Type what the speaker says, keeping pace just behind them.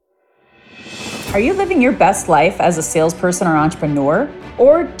Are you living your best life as a salesperson or entrepreneur?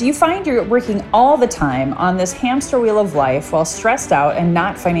 Or do you find you're working all the time on this hamster wheel of life while stressed out and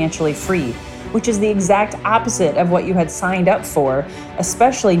not financially free, which is the exact opposite of what you had signed up for,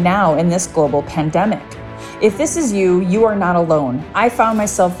 especially now in this global pandemic? If this is you, you are not alone. I found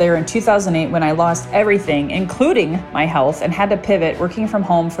myself there in 2008 when I lost everything, including my health, and had to pivot working from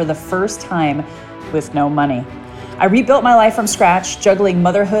home for the first time with no money. I rebuilt my life from scratch, juggling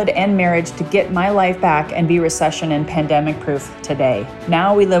motherhood and marriage to get my life back and be recession and pandemic proof today.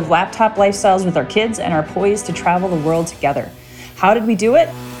 Now we live laptop lifestyles with our kids and are poised to travel the world together. How did we do it?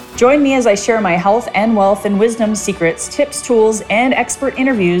 Join me as I share my health and wealth and wisdom secrets, tips, tools, and expert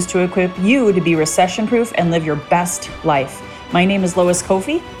interviews to equip you to be recession proof and live your best life. My name is Lois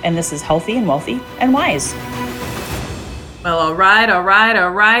Kofi, and this is Healthy and Wealthy and Wise. Well, all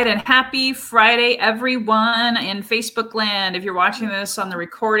right. And happy Friday, everyone in Facebook land. If you're watching this on the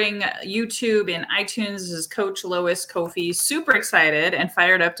recording, YouTube and iTunes, this is Coach Lois Kofi. Super excited and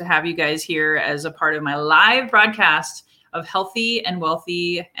fired up to have you guys here as a part of my live broadcast of Healthy and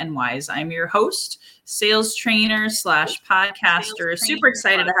Wealthy and Wise. I'm your host, sales trainer / podcaster. Super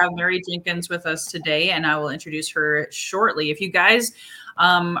excited to have Mary Jenkins with us today, and I will introduce her shortly. If you guys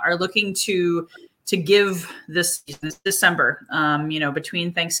are looking to give this December,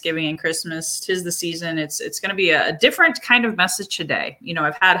 between Thanksgiving and Christmas, 'tis the season. It's going to be a different kind of message today.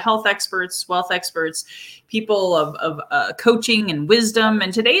 I've had health experts, wealth experts, people of coaching and wisdom,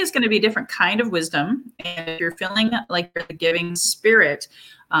 and today is going to be a different kind of wisdom. And if you're feeling like you're the giving spirit,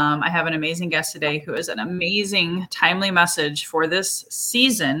 I have an amazing guest today who is an amazing, timely message for this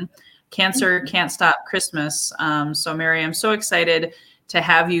season. Cancer can't stop Christmas. So Mary, I'm so excited to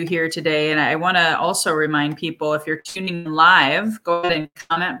have you here today. And I want to also remind people, if you're tuning in live, go ahead and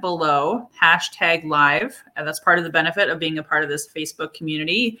comment below, #live. And that's part of the benefit of being a part of this Facebook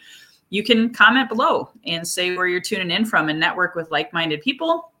community. You can comment below and say where you're tuning in from and network with like-minded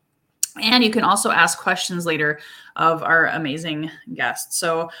people. And you can also ask questions later of our amazing guests.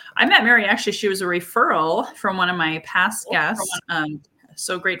 So I met Mary, actually, she was a referral from one of my past guests.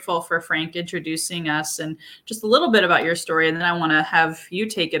 So grateful for Frank introducing us and just a little bit about your story. And then I want to have you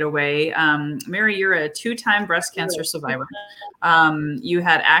take it away. Mary, you're a 2-time breast cancer survivor. You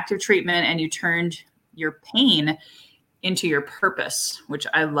had active treatment and you turned your pain into your purpose, which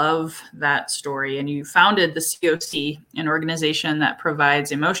I love that story. And you founded the COC, an organization that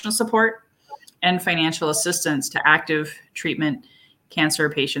provides emotional support and financial assistance to active treatment cancer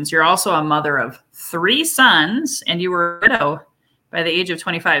patients. You're also a mother of 3 sons, and you were a widow by the age of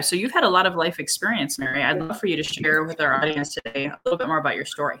 25. So you've had a lot of life experience, Mary. I'd love for you to share with our audience today a little bit more about your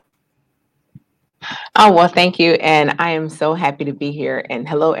story. Oh, well, thank you. And I am so happy to be here. And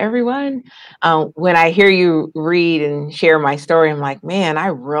hello, everyone. When I hear you read and share my story, I'm like, man, I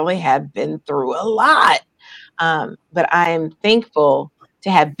really have been through a lot. But I'm thankful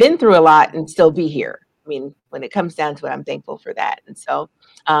to have been through a lot and still be here. I mean, when it comes down to it, I'm thankful for that. And so,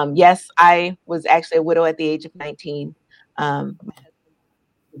 yes, I was actually a widow at the age of 19.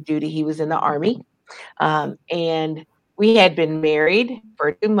 Due to he was in the Army. And we had been married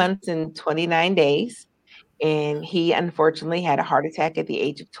for 2 months and 29 days. And he unfortunately had a heart attack at the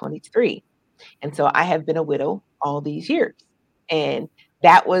age of 23. And so I have been a widow all these years. And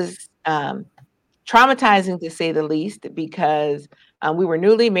that was traumatizing, to say the least, because we were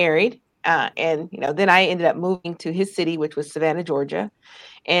newly married. And then I ended up moving to his city, which was Savannah, Georgia.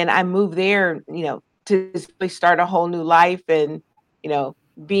 And I moved there, to really start a whole new life and,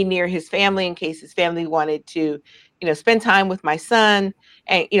 be near his family in case his family wanted to, spend time with my son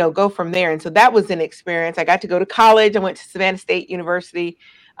and, go from there. And so that was an experience. I got to go to college. I went to Savannah State University,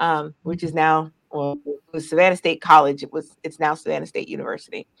 which is now, well, it was Savannah State College. It's now Savannah State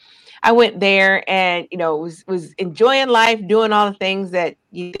University. I went there and, was enjoying life, doing all the things that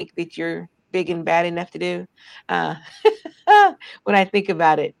you think that you're big and bad enough to do, when I think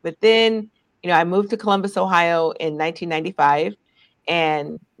about it. But then, I moved to Columbus, Ohio in 1995,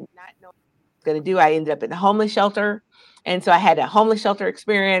 and not knowing what I was going to do, I ended up in a homeless shelter. And so I had a homeless shelter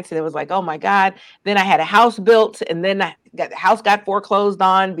experience, and it was like, oh my God. Then I had a house built, and then the house got foreclosed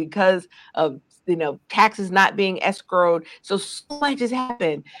on because of taxes not being escrowed. So much has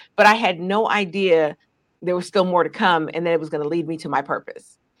happened, but I had no idea there was still more to come, and that it was going to lead me to my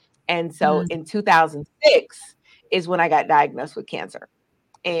purpose. And so in 2006 is when I got diagnosed with cancer.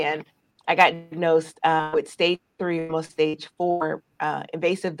 And I got diagnosed with stage 3, almost stage 4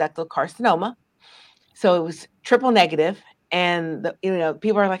 invasive ductal carcinoma. So it was triple negative. And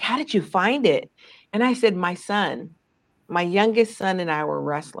people are like, how did you find it? And I said, my youngest son and I were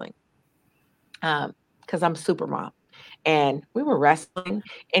wrestling, because I'm super mom. and we were wrestling,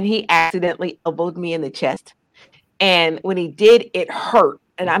 and he accidentally elbowed me in the chest. And when he did, it hurt.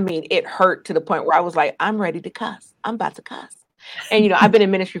 And I mean, it hurt to the point where I was like, I'm ready to cuss. I'm about to cuss. And, I've been in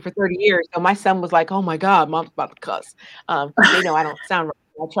ministry for 30 years. So my son was like, oh my God, mom's about to cuss. Because they know I don't sound right.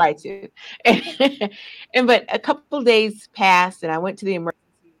 I try to. But a couple of days passed and I went to the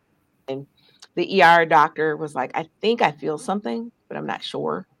emergency, and the ER doctor was like, I think I feel something, but I'm not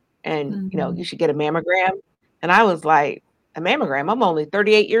sure. And, you should get a mammogram. And I was like, a mammogram? I'm only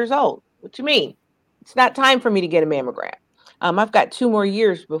 38 years old. What you mean? It's not time for me to get a mammogram. I've got 2 more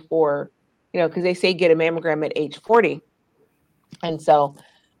years before, because they say get a mammogram at age 40. And so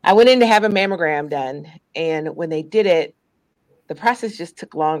I went in to have a mammogram done. And when they did it, the process just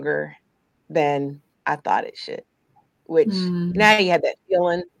took longer than I thought it should, which now you have that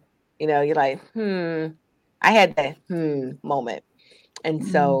feeling, you're like, I had that moment. And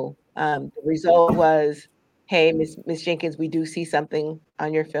so the result was, hey, Miss Jenkins, we do see something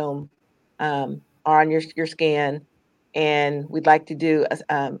on your film, or on your scan, and we'd like to do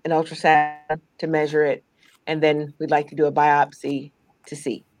an ultrasound to measure it, and then we'd like to do a biopsy to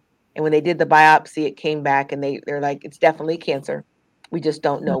see. And when they did the biopsy, it came back, and they're like, it's definitely cancer. We just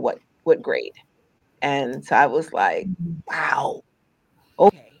don't know what grade. And so I was like, wow,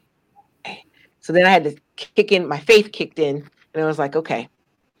 okay. So then I had to kick in, my faith kicked in, and I was like, okay,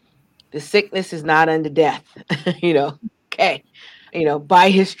 the sickness is not unto death, okay. By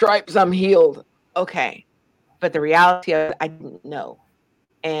his stripes I'm healed. Okay. But the reality of it, I didn't know.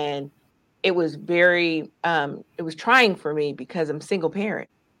 And it was it was trying for me because I'm single parent.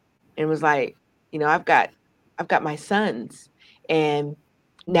 And it was like, I've got my sons, and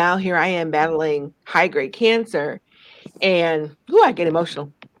now here I am battling high grade cancer, and I get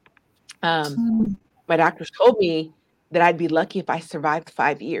emotional. My doctors told me that I'd be lucky if I survived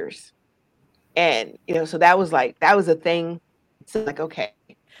 5 years. And, so that was a thing. So like, okay,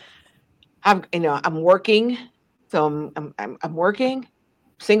 I'm working. So I'm working,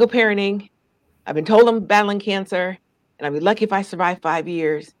 single parenting. I've been told I'm battling cancer, and I'd be lucky if I survive 5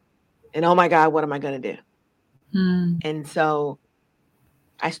 years. And oh my God, what am I going to do? And so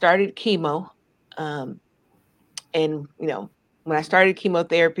I started chemo. And, when I started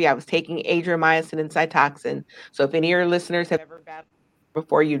chemotherapy, I was taking adriamycin and Cytoxan. So if any of your listeners have ever battled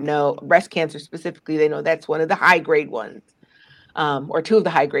before, breast cancer specifically, they know that's one of the high grade ones, or 2 of the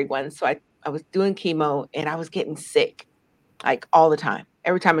high grade ones. So I was doing chemo, and I was getting sick like all the time.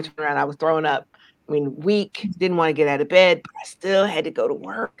 Every time I turned around, I was throwing up. I mean, weak, didn't want to get out of bed, but I still had to go to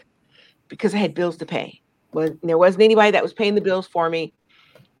work because I had bills to pay. But there wasn't anybody that was paying the bills for me.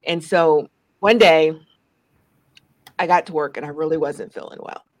 And so one day I got to work and I really wasn't feeling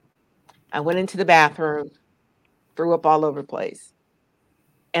well. I went into the bathroom, threw up all over the place.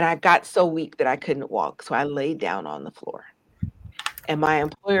 And I got so weak that I couldn't walk. So I laid down on the floor. And my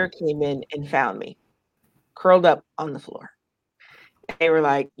employer came in and found me curled up on the floor. They were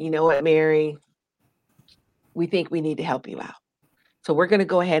like, you know what, Mary, we think we need to help you out. So we're going to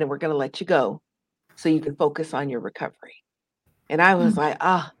go ahead and we're going to let you go so you can focus on your recovery. And I was like,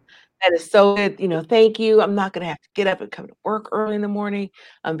 that is so good. Thank you. I'm not going to have to get up and come to work early in the morning.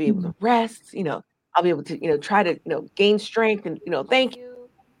 I'll be able to rest. I'll be able to, try to, gain strength, and, thank you.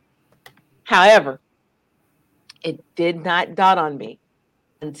 However, it did not dawn on me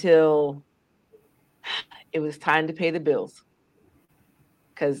until it was time to pay the bills.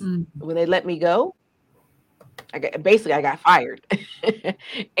 Because when they let me go, I got fired.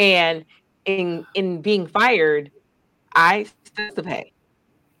 And in being fired, I still have to pay.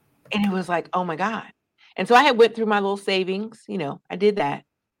 And it was like, oh my God. And so I had went through my little savings, I did that.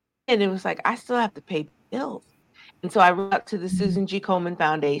 And it was like, I still have to pay bills. And so I wrote up to the Susan G. Komen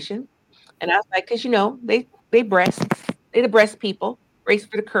Foundation. And I was like, because, they the breast people, Race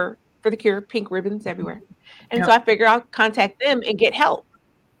for the Cure, pink ribbons everywhere. And so I figured I'll contact them and get help.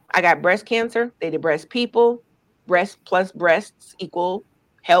 I got breast cancer. They did breast people. Breast plus breasts equal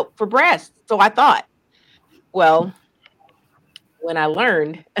help for breasts. So I thought, well, when I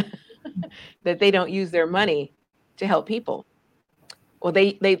learned that they don't use their money to help people, well,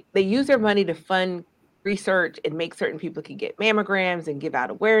 they use their money to fund research and make certain people can get mammograms and give out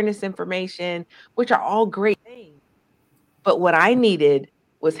awareness information, which are all great things. But what I needed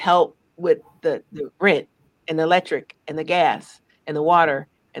was help with the rent and the electric and the gas and the water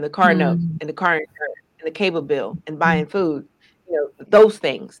and the car note and the car insurance and the cable bill and buying food, those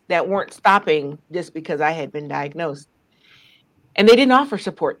things that weren't stopping just because I had been diagnosed. And they didn't offer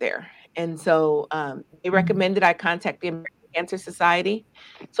support there. And so they recommended I contact the American Cancer Society.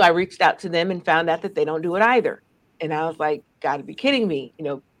 So I reached out to them and found out that they don't do it either. And I was like, gotta be kidding me.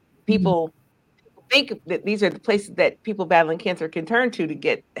 People think that these are the places that people battling cancer can turn to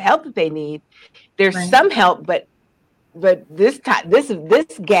get the help that they need. There's Right. some help, but this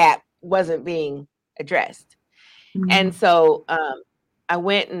gap wasn't being addressed. And so I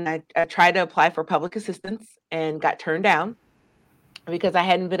went and I tried to apply for public assistance and got turned down because I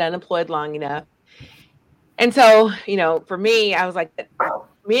hadn't been unemployed long enough. And so, for me, I was like,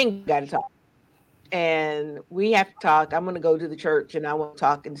 me and got to talk. And we have to talk. I'm going to go to the church and I want to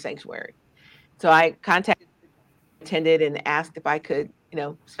talk in the sanctuary. So I contacted the attendant and asked if I could,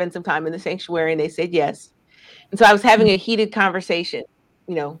 spend some time in the sanctuary. And they said yes. And so I was having a heated conversation,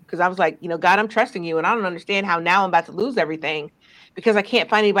 because I was like, God, I'm trusting you. And I don't understand how now I'm about to lose everything because I can't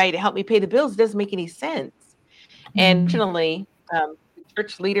find anybody to help me pay the bills. It doesn't make any sense. And fortunately, the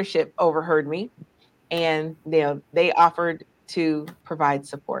church leadership overheard me, and they offered to provide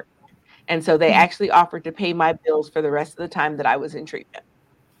support. And so they actually offered to pay my bills for the rest of the time that I was in treatment.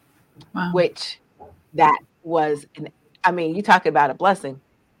 Wow. Which that was you talk about a blessing.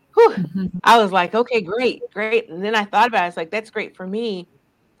 Whew. I was like, okay, great. And then I thought about it. I was like, that's great for me.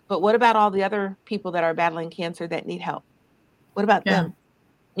 But what about all the other people that are battling cancer that need help? What about them?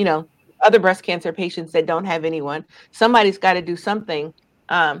 Other breast cancer patients that don't have anyone. Somebody's got to do something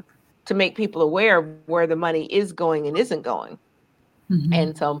to make people aware of where the money is going and isn't going.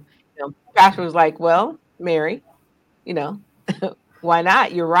 And so, Pastor was like, well, Mary, why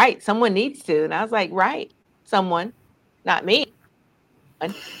not? You're right. Someone needs to. And I was like, right. Someone, not me.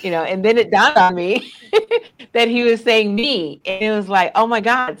 And then it dawned on me that he was saying me. And it was like, oh my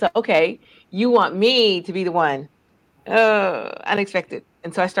God. So, okay, you want me to be the one. Unexpected.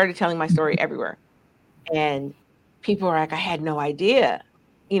 And so I started telling my story everywhere. And people were like, I had no idea.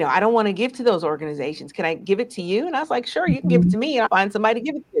 I don't want to give to those organizations. Can I give it to you? And I was like, sure, you can give it to me. I'll find somebody to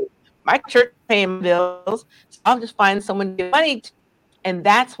give it to. My church paying my bills. So I'll just find someone to give money to. And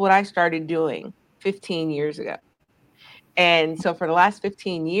that's what I started doing 15 years ago. And so for the last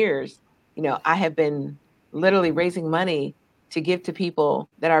 15 years, I have been literally raising money to give to people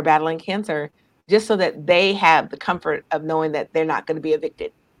that are battling cancer, just so that they have the comfort of knowing that they're not going to be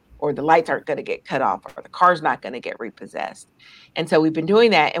evicted, or the lights aren't going to get cut off, or the car's not going to get repossessed. And so we've been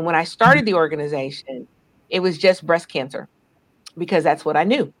doing that. And when I started the organization, it was just breast cancer, because that's what I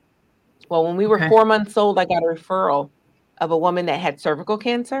knew. Well, when we were 4 months old, I got a referral of a woman that had cervical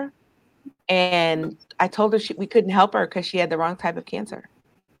cancer. And I told her we couldn't help her because she had the wrong type of cancer,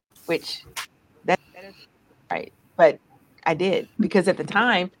 which that is right. But I did, because at the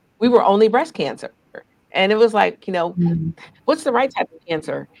time we were only breast cancer. And it was like, what's the right type of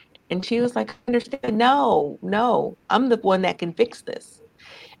cancer? And she was like, I understand. No, I'm the one that can fix this.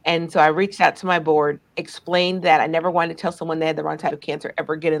 And so I reached out to my board, explained that I never wanted to tell someone they had the wrong type of cancer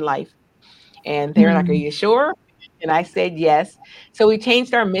ever again in life. And they were like, are you sure? And I said, yes. So we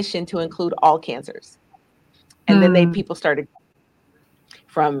changed our mission to include all cancers. And then people started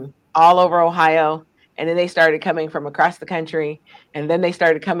from all over Ohio. And then they started coming from across the country. And then they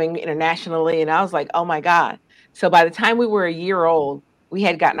started coming internationally. And I was like, oh my God. So by the time we were a year old, we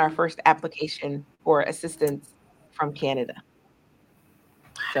had gotten our first application for assistance from Canada.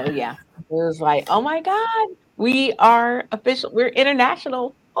 So yeah, it was like, oh my God, we are official. We're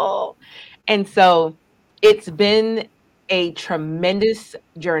international. Oh, and so it's been a tremendous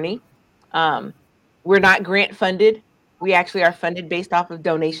journey. We're not grant funded. We actually are funded based off of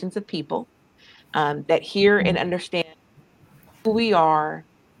donations of people that hear and understand who we are,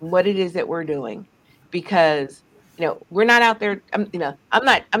 what it is that we're doing, because we're not out there. I'm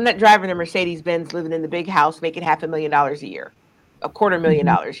not driving a Mercedes Benz, living in the big house, making $500,000 a year,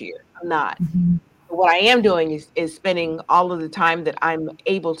 $250,000 a year. I'm not. What I am doing is spending all of the time that I'm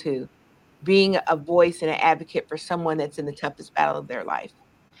able to being a voice and an advocate for someone that's in the toughest battle of their life,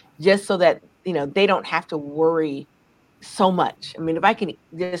 just so that they don't have to worry so much. I mean, if I can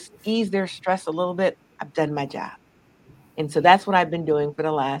just ease their stress a little bit, I've done my job. And so that's what I've been doing for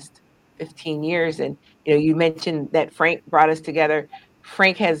the last 15 years. And you mentioned that Frank brought us together.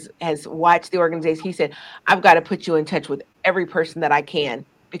 Frank has watched the organization. He said, I've got to put you in touch with every person that I can,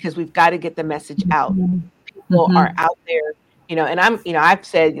 because we've got to get the message out. People are out there, and I've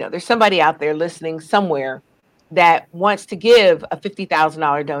said, there's somebody out there listening somewhere that wants to give a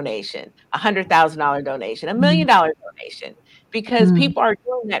 $50,000 donation, a $100,000 donation, $1 million donation, because people are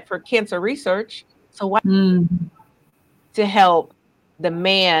doing that for cancer research. So why to help the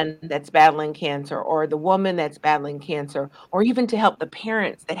man that's battling cancer, or the woman that's battling cancer, or even to help the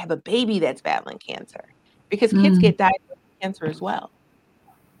parents that have a baby that's battling cancer, because kids get diagnosed with cancer as well.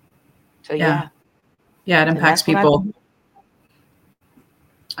 So yeah, it impacts people.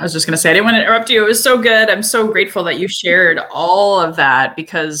 I was just going to say, I didn't want to interrupt you. It was so good. I'm so grateful that you shared all of that,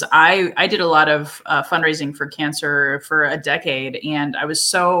 because I did a lot of fundraising for cancer for a decade, and I was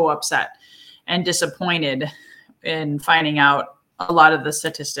so upset and disappointed in finding out a lot of the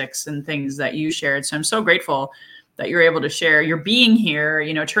statistics and things that you shared. So I'm so grateful that you're able to share. You're being here,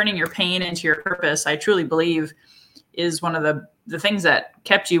 you know, turning your pain into your purpose. I truly believe is one of the things that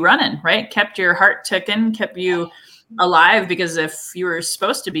kept you running, right? Kept your heart ticking, kept you alive, because if you were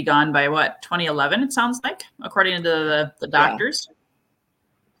supposed to be gone by what, 2011, it sounds like, according to the doctors.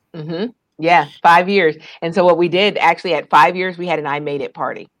 Yeah. Mm-hmm. Yeah, 5 years. And so what we did actually at 5 years, we had an I Made It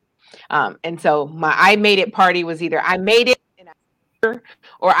party. And so my I Made It party was either I made it and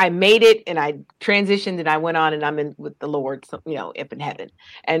or I made it and I transitioned and I went on and I'm in with the Lord, so, you know, up in heaven.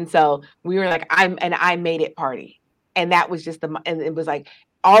 And so we were like, I made it party. And that was just and it was like,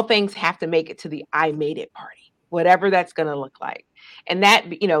 all things have to make it to the I made it party, whatever that's going to look like. And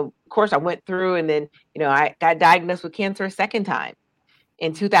that, you know, of course I went through, and then, you know, I got diagnosed with cancer a second time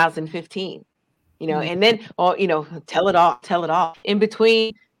in 2015, you know, and then, well, you know, tell it all. In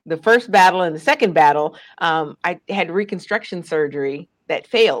between the first battle and the second battle, I had reconstruction surgery that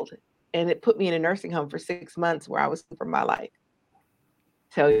failed, and it put me in a nursing home for 6 months where I was for my life.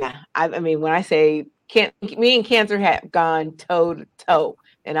 So yeah, I mean, when I say me and cancer have gone toe to toe,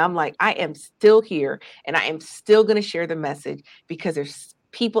 and I'm like, I am still here, and I am still going to share the message, because there's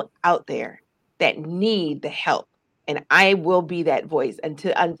people out there that need the help, and I will be that voice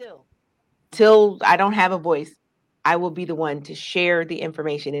until I don't have a voice. I will be the one to share the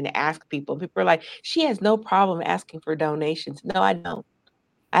information and ask people. People are like, she has no problem asking for donations. No, I don't.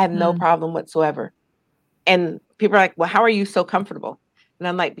 I have no problem whatsoever. And people are like, well, how are you so comfortable? And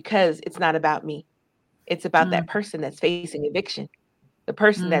I'm like, because it's not about me. It's about that person that's facing eviction. The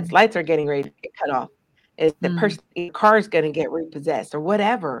person that's lights are getting ready to get cut off. Is the person, car is going to get repossessed or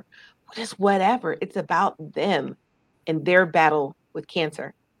whatever. Just whatever. It's about them and their battle with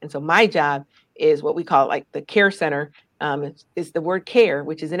cancer. And so my job is what we call like the care center. It's the word CARE,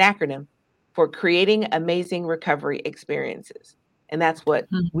 which is an acronym for Creating Amazing Recovery Experiences. And that's what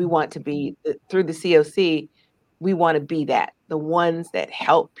we want to be through the COC. We want to be that, the ones that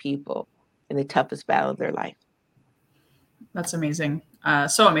help people in the toughest battle of their life. That's amazing.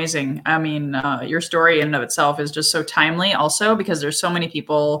 So amazing. I mean, your story in and of itself is just so timely also, because there's so many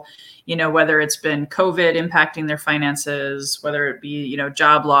people, you know, whether it's been COVID impacting their finances, whether it be, you know,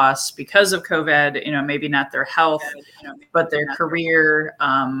 job loss because of COVID, you know, maybe not their health, but their career.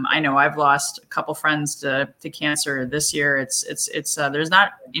 I know I've lost a couple friends to cancer this year. It's there's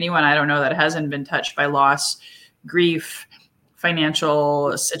not anyone I don't know that hasn't been touched by loss, grief,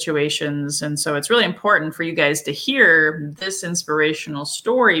 financial situations. And so it's really important for you guys to hear this inspirational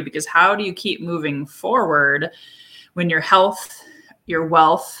story, because how do you keep moving forward when your health, your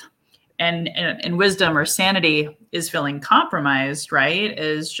wealth, and wisdom or sanity is feeling compromised, right?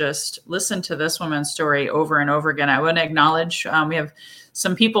 Is just listen to this woman's story over and over again. I want to acknowledge we have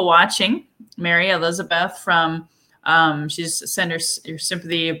some people watching. Mary Elizabeth from she's sent her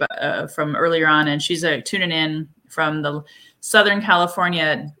sympathy from earlier on, and she's tuning in from the Southern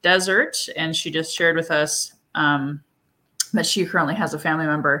California desert, and she just shared with us that she currently has a family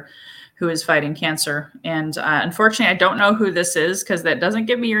member who is fighting cancer. And unfortunately, I don't know who this is, because that doesn't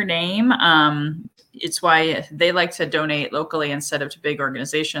give me your name. It's why they like to donate locally instead of to big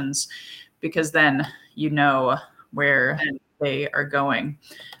organizations, because then you know where they are going.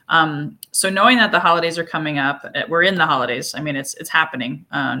 So knowing that the holidays are coming up, we're in the holidays. I mean, it's happening.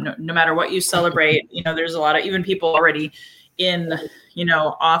 No matter what you celebrate, you know, there's a lot of even people already in, you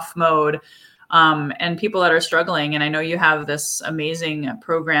know, off mode, and people that are struggling. And I know you have this amazing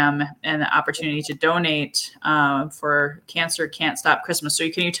program and the opportunity to donate for Cancer Can't Stop Christmas. So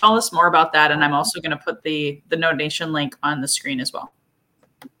can you tell us more about that? And I'm also going to put the donation link on the screen as well.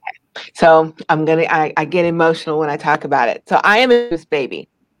 So I get emotional when I talk about it. So I am a Jewish baby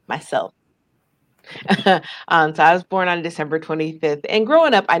myself. So I was born on December 25th, and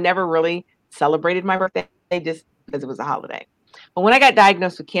growing up, I never really celebrated my birthday just because it was a holiday. But when I got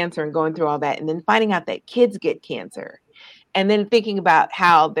diagnosed with cancer and going through all that, and then finding out that kids get cancer, and then thinking about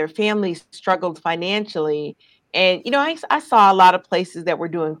how their families struggled financially, and you know, I saw a lot of places that were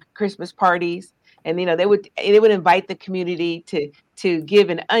doing Christmas parties, and you know, they would invite the community to give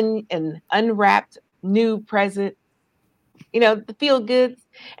an unwrapped new present, you know, the feel goods.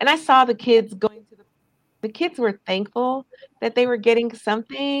 And I saw the kids going to the kids were thankful that they were getting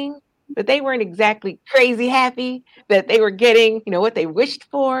something, but they weren't exactly crazy happy that they were getting, you know, what they wished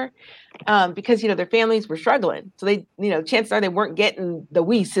for, because, you know, their families were struggling. So they, you know, chances are they weren't getting the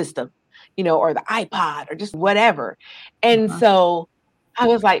Wii system, you know, or the iPod or just whatever. And so I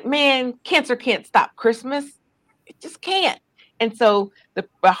was like, man, cancer can't stop Christmas. It just can't. And so the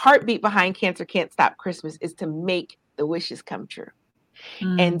heartbeat behind Cancer Can't Stop Christmas is to make the wishes come true.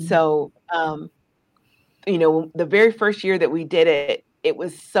 And Mm, so, the very first year that we did it, it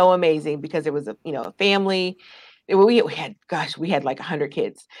was so amazing because it was a family. We had like 100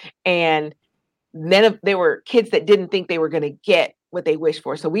 kids, and there were kids that didn't think they were going to get what they wished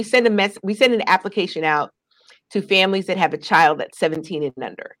for. So we send an application out to families that have a child that's 17 and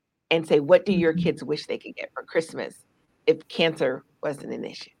under and say, what do your mhm, kids wish they could get for Christmas if cancer wasn't an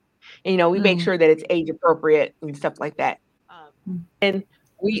issue? And, we make mm, sure that it's age appropriate and stuff like that. mm, And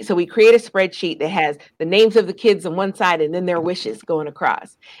we create a spreadsheet that has the names of the kids on one side and then their wishes going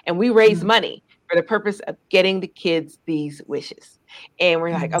across. And we raise mm, money for the purpose of getting the kids these wishes. And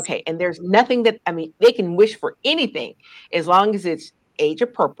we're like, mm, okay, and there's nothing they can wish for anything as long as it's age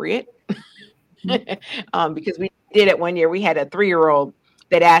appropriate. mm. Because we did it one year. We had a 3-year-old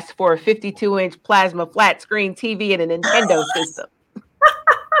that asked for a 52-inch plasma flat screen TV and a Nintendo system.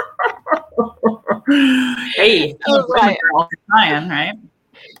 Hey, I was I'm a like, girl. Trying, right?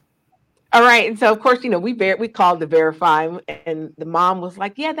 all right. And so of course, we called to verify him, and the mom was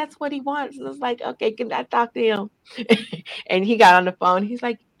like, yeah, that's what he wants. And I was like, okay, can I talk to him? And he got on the phone. He's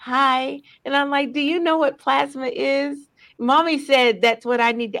like, hi. And I'm like, do you know what plasma is? Mommy said that's what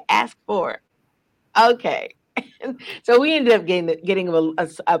I need to ask for. Okay. So we ended up getting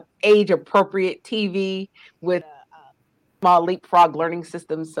a age appropriate TV with a small leapfrog learning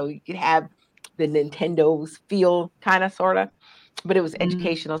system, so you could have the Nintendo's feel, kind of, sort of, but it was Mm,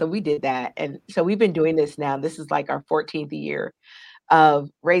 educational. So we did that, and so we've been doing this now. This is like our 14th year of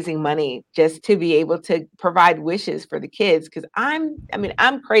raising money just to be able to provide wishes for the kids. Because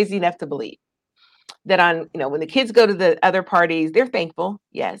I'm crazy enough to believe that when the kids go to the other parties, they're thankful,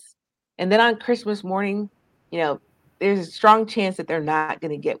 yes. And then on Christmas morning, you know, there's a strong chance that they're not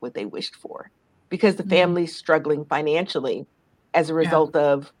going to get what they wished for because the mm, family's struggling financially as a yeah. result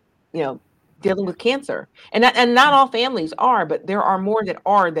of, you know, dealing with cancer. And not all families are, but there are more that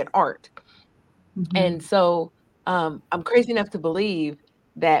are that aren't. Mhm. And so I'm crazy enough to believe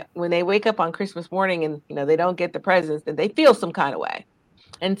that when they wake up on Christmas morning and they don't get the presents, that they feel some kind of way.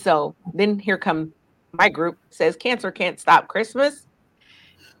 And so then here come my group says cancer can't stop Christmas.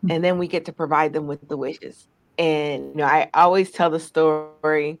 And then we get to provide them with the wishes. And I always tell the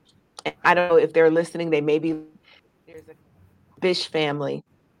story. And I don't know if they're listening, there's a Bish family.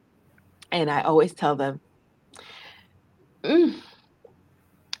 And I always tell them, "Mm,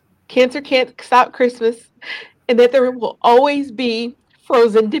 cancer can't stop Christmas, and that there will always be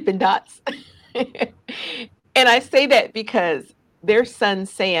frozen Dippin' Dots." And I say that because their son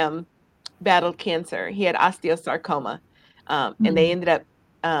Sam battled cancer. He had osteosarcoma, and they Mm, ended up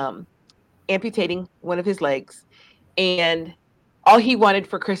um, amputating one of his legs. And all he wanted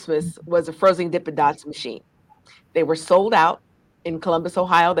for Christmas was a frozen Dippin' Dots machine. They were sold out in Columbus,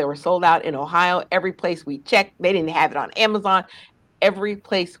 Ohio. They were sold out in Ohio. Every place we checked, they didn't have it on Amazon. Every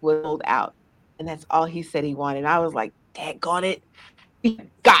place was sold out. And that's all he said he wanted. And I was like, daggone it, we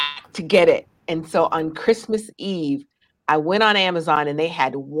got to get it. And so on Christmas Eve, I went on Amazon and they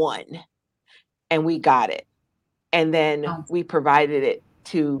had one, and we got it. And then oh, we provided it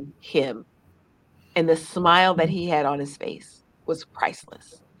to him. And the smile that mm, he had on his face was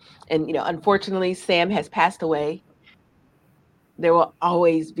priceless. And, unfortunately, Sam has passed away. There will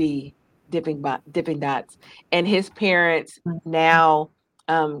always be Dipping Dots. And his parents mm, now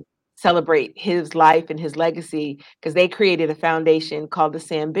celebrate his life and his legacy because they created a foundation called the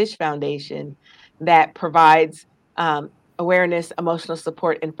Sam Bish Foundation that provides awareness, emotional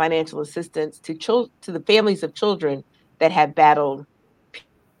support, and financial assistance to the families of children that have battled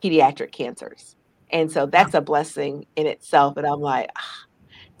pediatric cancers. And so yeah. that's a blessing in itself. And I'm like,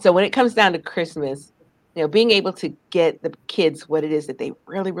 so when it comes down to Christmas, being able to get the kids what it is that they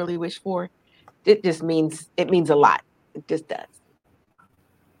really, really wish for, it means a lot. It just does.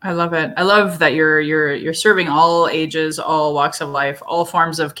 I love it. I love that you're serving all ages, all walks of life, all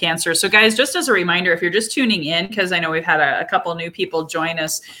forms of cancer. So, guys, just as a reminder, if you're just tuning in, because I know we've had a couple new people join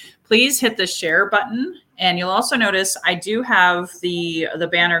us, please hit the share button, and you'll also notice I do have the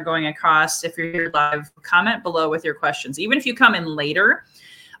banner going across. If you're here live, comment below with your questions. Even if you come in later,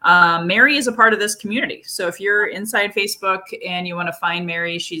 Mary is a part of this community. So if you're inside Facebook and you want to find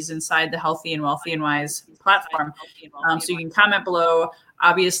Mary, she's inside the Healthy and Wealthy and Wise platform. So you can comment below.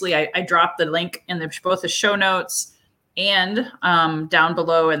 Obviously, I dropped the link in both the show notes and down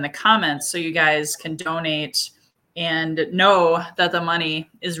below in the comments, so you guys can donate and know that the money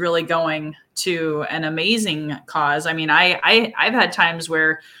is really going to an amazing cause. I mean, I've had times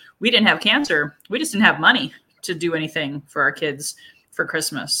where we didn't have cancer, we just didn't have money to do anything for our kids. for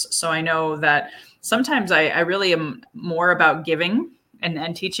Christmas. So I know that sometimes I really am more about giving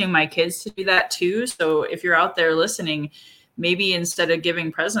and teaching my kids to do that too. So if you're out there listening, maybe instead of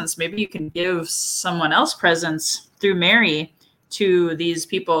giving presents, maybe you can give someone else presents through Mary to these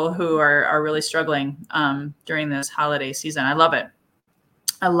people who are really struggling during this holiday season. I love it.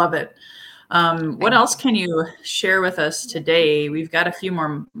 I love it. What else can you share with us today? We've got a few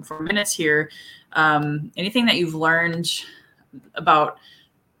more minutes here. Anything that you've learned about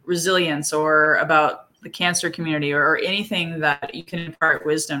resilience or about the cancer community, or anything that you can impart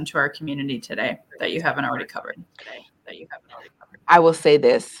wisdom to our community today that you haven't already covered? I will say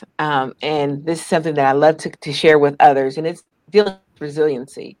this, and this is something that I love to share with others, and it's dealing with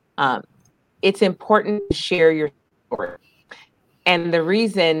resiliency. It's important to share your story. And the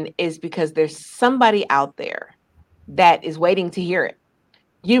reason is because there's somebody out there that is waiting to hear it.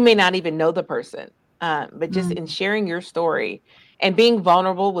 You may not even know the person, but just in sharing your story and being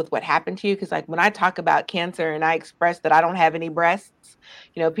vulnerable with what happened to you. Because like when I talk about cancer and I express that I don't have any breasts,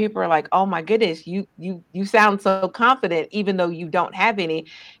 people are like, "Oh my goodness, you sound so confident, even though you don't have any."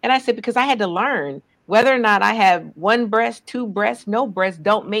 And I said, because I had to learn whether or not I have one breast, two breasts, no breasts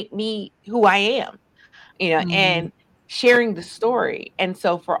don't make me who I am, and sharing the story. And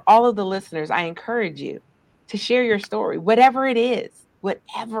so for all of the listeners, I encourage you to share your story, whatever it is,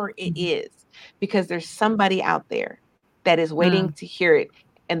 because there's somebody out there that is waiting to hear it.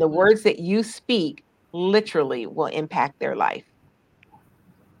 And the words that you speak literally will impact their life.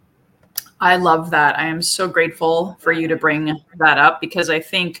 I love that. I am so grateful for you to bring that up, because I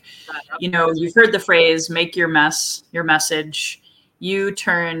think, you've heard the phrase, make your mess your message. You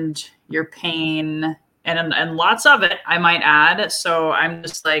turned your pain and lots of it, I might add. So I'm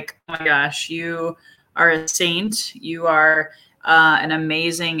just like, oh my gosh, you are a saint. You are an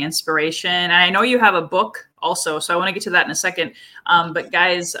amazing inspiration. And I know you have a book also, so I want to get to that in a second. But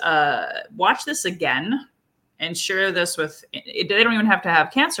guys, watch this again and share this with, they don't even have to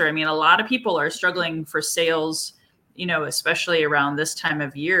have cancer. I mean, a lot of people are struggling for sales, especially around this time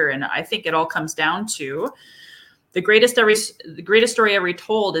of year. And I think it all comes down to the greatest story ever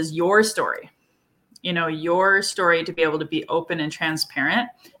told is your story. Your story, to be able to be open and transparent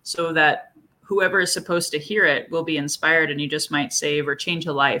so that whoever is supposed to hear it will be inspired, and you just might save or change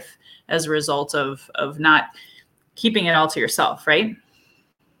a life as a result of not keeping it all to yourself, right?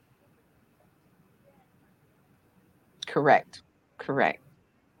 Correct.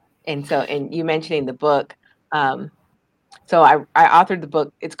 And you mentioning the book. So I authored the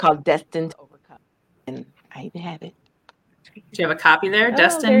book. It's called Destined to Overcome. And I even have it. Do you have a copy there?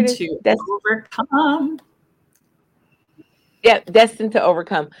 Destined to Overcome. Yeah, Destined to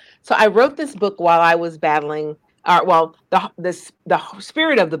Overcome. So I wrote this book while I was battling, the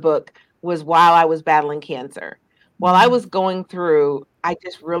spirit of the book was while I was battling cancer. While I was going through, I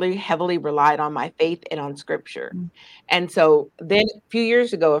just really heavily relied on my faith and on scripture. And so then a few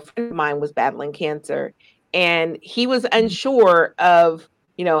years ago, a friend of mine was battling cancer, and he was unsure of,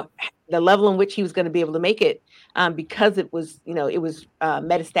 the level in which he was going to be able to make it, because it was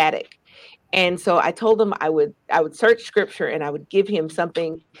metastatic. And so I told him I would search scripture, and I would give him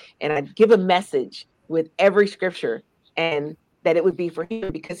something, and I'd give a message with every scripture, and that it would be for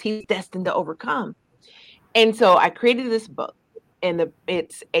him because he's destined to overcome. And so I created this book, and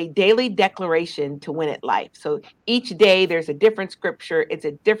it's a daily declaration to win at life. So each day there's a different scripture, it's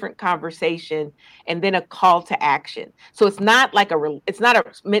a different conversation, and then a call to action. So it's not like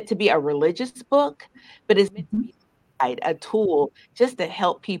meant to be a religious book, but it's meant to be a tool just to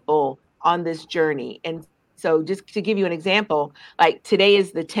help people on this journey. And so just to give you an example, like today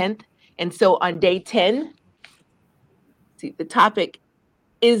is the 10th. And so on day 10, the topic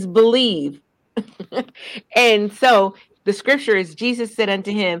is believe. And so the scripture is, Jesus said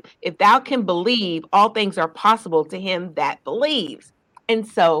unto him, if thou can believe, all things are possible to him that believes. And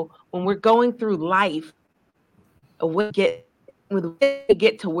so when we're going through life, when we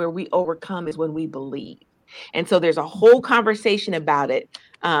get to where we overcome is when we believe. And so there's a whole conversation about it.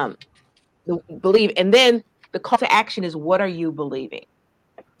 Believe. And then the call to action is, what are you believing?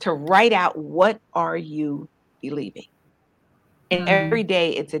 To write out, what are you believing? And every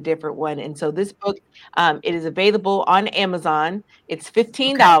day it's a different one. And so this book, it is available on Amazon. It's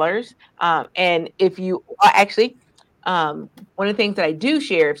 $15. Okay. And if you actually, one of the things that I do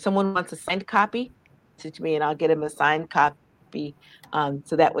share, if someone wants a signed copy, to me, and I'll get them a signed copy,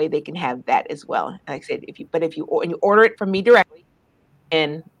 so that way they can have that as well. Like I said, if you order it from me directly,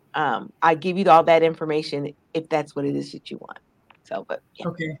 and I give you all that information if that's what it is that you want. So, but yeah.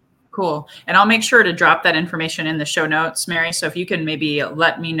 Okay, cool. And I'll make sure to drop that information in the show notes, Mary. So if you can maybe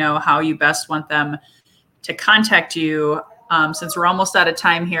let me know how you best want them to contact you. Since we're almost out of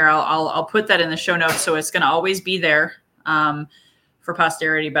time here, I'll put that in the show notes, so it's going to always be there for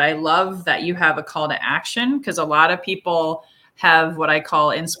posterity. But I love that you have a call to action, because a lot of people have what I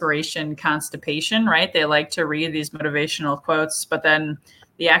call inspiration constipation, right? They like to read these motivational quotes, but then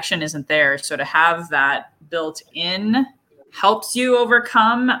the action isn't there. So to have that built in helps you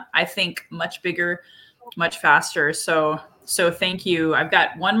overcome, I think, much bigger, much faster. So thank you. I've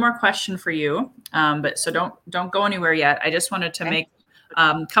got one more question for you, but so don't go anywhere yet. I just wanted to make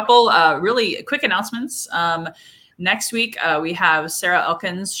a couple really quick announcements. Next week, we have Sarah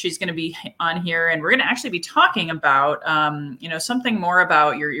Elkins. She's going to be on here, and we're going to actually be talking about, something more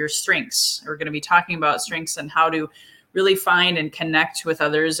about your strengths. We're going to be talking about strengths and how to really find and connect with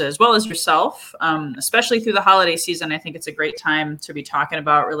others as well as yourself, especially through the holiday season. I think it's a great time to be talking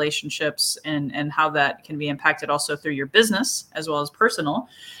about relationships and how that can be impacted also through your business as well as personal.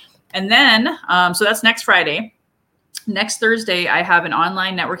 And then, so that's next Friday. Next Thursday, I have an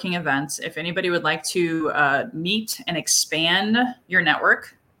online networking event. If anybody would like to meet and expand your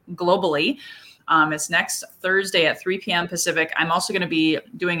network globally, it's next Thursday at 3 p.m. Pacific. I'm also going to be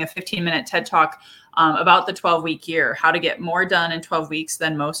doing a 15-minute TED Talk about the 12-week year, how to get more done in 12 weeks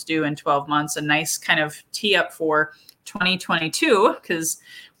than most do in 12 months. A nice kind of tee up for 2022, because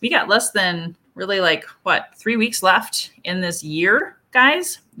we got less than really 3 weeks left in this year,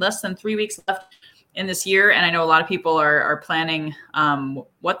 guys. Less than 3 weeks left in this year. And I know a lot of people are planning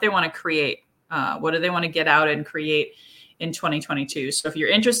what they want to create. What do they want to get out and create in 2022? So if you're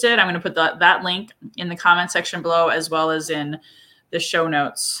interested, I'm going to put that link in the comment section below, as well as in the show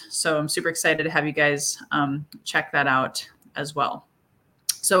notes. So I'm super excited to have you guys check that out as well.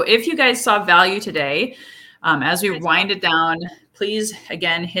 So if you guys saw value today, as we wind it down, please,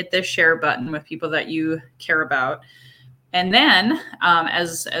 again, hit the share button with people that you care about. And then,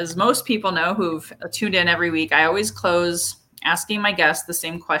 as most people know who've tuned in every week, I always close asking my guests the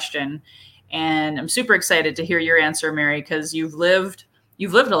same question. And I'm super excited to hear your answer, Mary, because you've lived a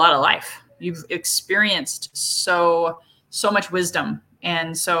lot of life. You've experienced so much wisdom.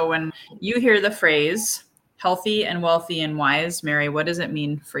 And so when you hear the phrase healthy and wealthy and wise, Mary, what does it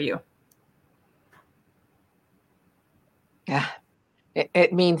mean for you? Yeah,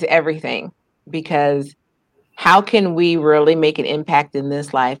 it means everything, because how can we really make an impact in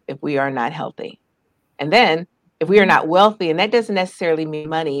this life if we are not healthy? And then if we are not wealthy, and that doesn't necessarily mean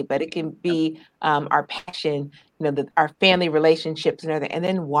money, but it can be our passion, our family relationships and everything. And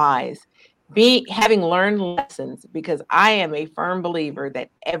then wise, having learned lessons, because I am a firm believer that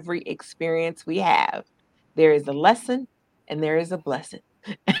every experience we have, there is a lesson and there is a blessing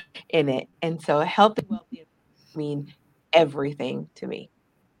in it. And so healthy, wealthy mean everything to me.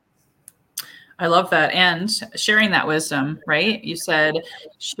 I love that. And sharing that wisdom, right? You said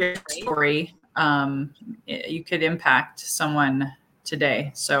share a story. You could impact someone today.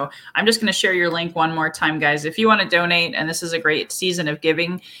 So I'm just going to share your link one more time, guys. If you want to donate, and this is a great season of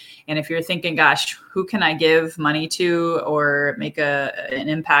giving, and if you're thinking, gosh, who can I give money to or make an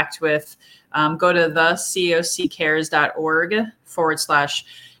impact with, go to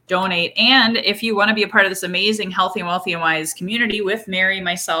thecoccares.org/donate. And if you want to be a part of this amazing Healthy and Wealthy and Wise community with Mary,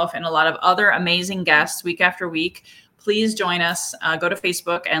 myself, and a lot of other amazing guests week after week, please join us. Go to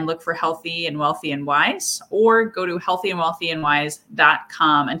Facebook and look for Healthy and Wealthy and Wise, or go to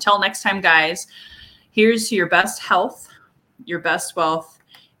healthyandwealthyandwise.com. Until next time, guys, here's to your best health, your best wealth,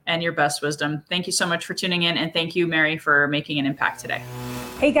 and your best wisdom. Thank you so much for tuning in. And thank you, Mary, for making an impact today.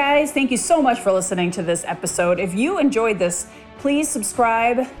 Hey, guys, thank you so much for listening to this episode. If you enjoyed this, please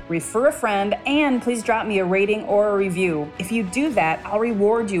subscribe, refer a friend, and please drop me a rating or a review. If you do that, I'll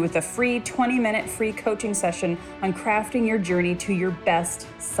reward you with a free 20-minute free coaching session on crafting your journey to your best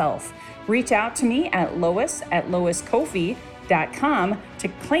self. Reach out to me at lois@loiscoffey.com to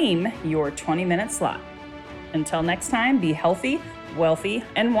claim your 20-minute slot. Until next time, be healthy, wealthy,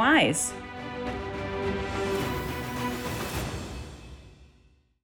 and wise.